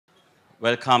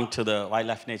Welcome to the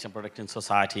Wildlife Nature Protection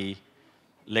Society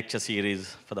lecture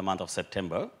series for the month of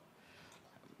September.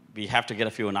 We have to get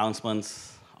a few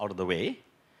announcements out of the way.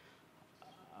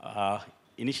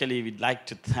 Initially, we'd like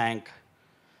to thank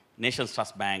Nations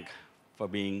Trust Bank for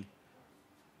being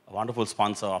a wonderful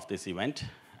sponsor of this event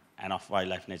and of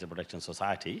Wildlife Nature Protection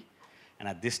Society. And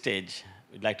at this stage,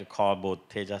 we'd like to call both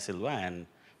Teja Silva and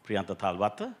Priyanta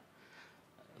Talwata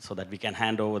so that we can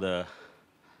hand over the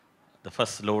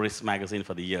first low-risk magazine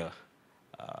for the year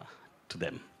to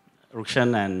them.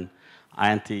 Rukshan and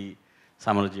Ayanti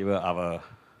Samarajiva, our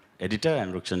editor,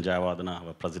 and Rukshan Jayawardena,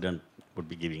 our president, would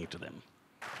be giving it to them.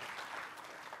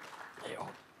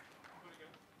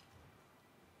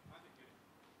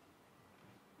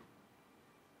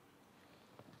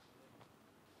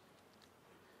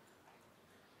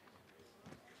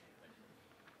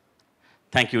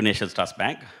 Thank you, Nations Trust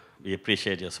Bank. We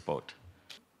appreciate your support.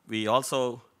 We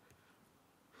also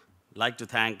like to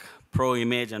thank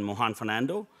ProImage and Mohan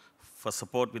Fernando for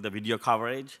support with the video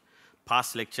coverage,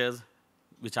 past lectures,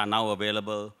 which are now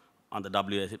available on the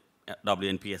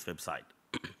WNPS website.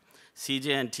 CJ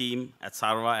and team at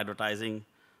Sarva Advertising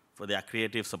for their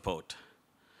creative support.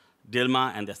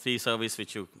 Dilma and the free service,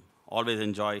 which you always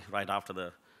enjoy right after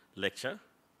the lecture.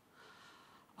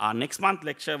 Our next month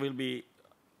lecture will be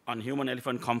on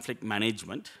human-elephant conflict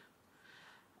management.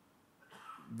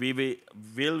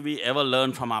 Will we ever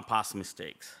learn from our past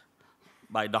mistakes?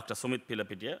 By Dr. Sumit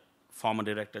Pilapitiya, former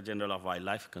Director General of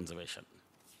Wildlife Conservation.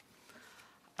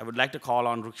 I would like to call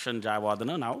on Rukshan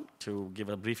Jayawardena now to give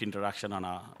a brief introduction on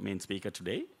our main speaker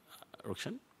today.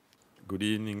 Rukshan. Good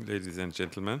evening, ladies and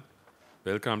gentlemen.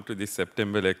 Welcome to this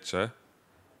September lecture.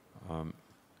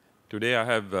 Today I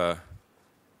have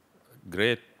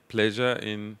great pleasure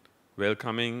in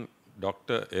welcoming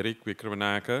Dr. Eric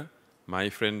Wickramanayake, my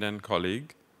friend and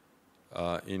colleague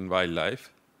in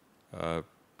wildlife,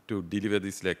 to deliver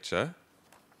this lecture.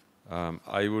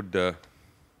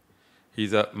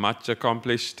 He's a much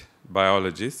accomplished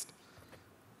biologist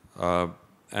and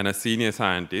a senior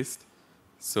scientist.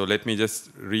 So let me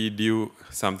just read you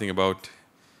something about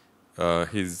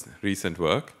his recent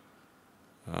work.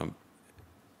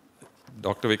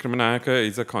 Dr. Wickramanayake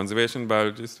is a conservation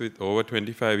biologist with over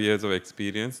 25 years of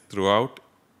experience throughout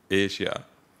Asia.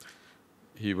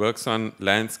 He works on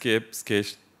landscape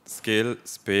scale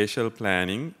spatial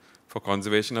planning for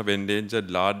conservation of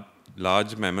endangered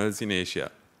large mammals in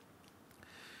Asia.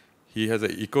 He has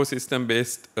an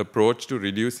ecosystem-based approach to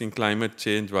reducing climate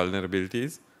change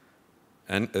vulnerabilities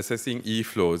and assessing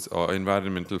E-flows or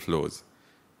environmental flows.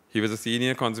 He was a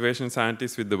senior conservation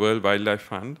scientist with the World Wildlife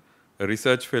Fund, a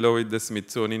research fellow with the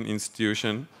Smithsonian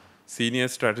Institution, senior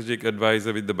strategic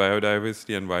advisor with the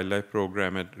Biodiversity and Wildlife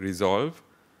Program at Resolve,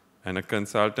 and a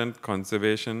consultant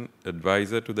conservation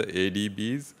advisor to the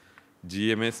ADB's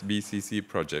GMS BCC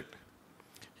project.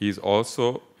 He is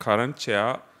also current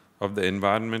chair of the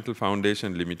Environmental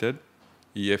Foundation Limited,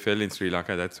 EFL in Sri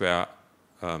Lanka. That's where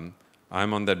I'm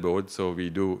on that board, so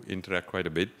we do interact quite a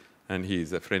bit, and he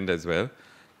is a friend as well.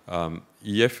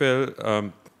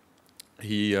 EFL,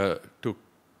 he took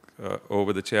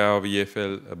over the chair of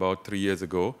EFL about 3 years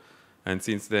ago, and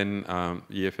since then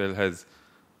EFL has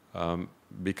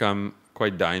become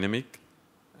quite dynamic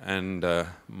and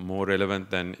more relevant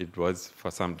than it was for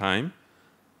some time.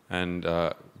 And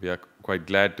we are quite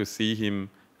glad to see him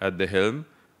at the helm,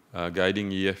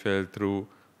 guiding EFL through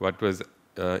what was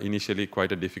initially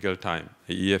quite a difficult time.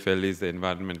 EFL is the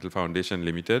Environmental Foundation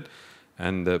Limited,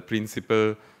 and the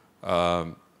principal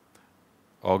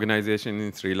organization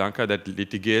in Sri Lanka that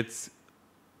litigates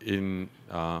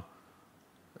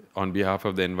on behalf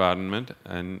of the environment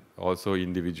and also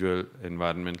individual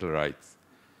environmental rights.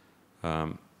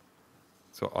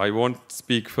 So I won't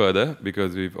speak further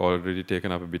because we've already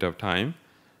taken up a bit of time.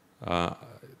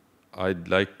 I'd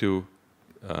like to,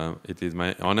 it is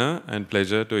my honor and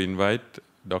pleasure to invite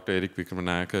Dr. Eric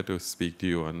Wickramanayake to speak to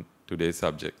you on today's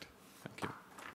subject. Thank you.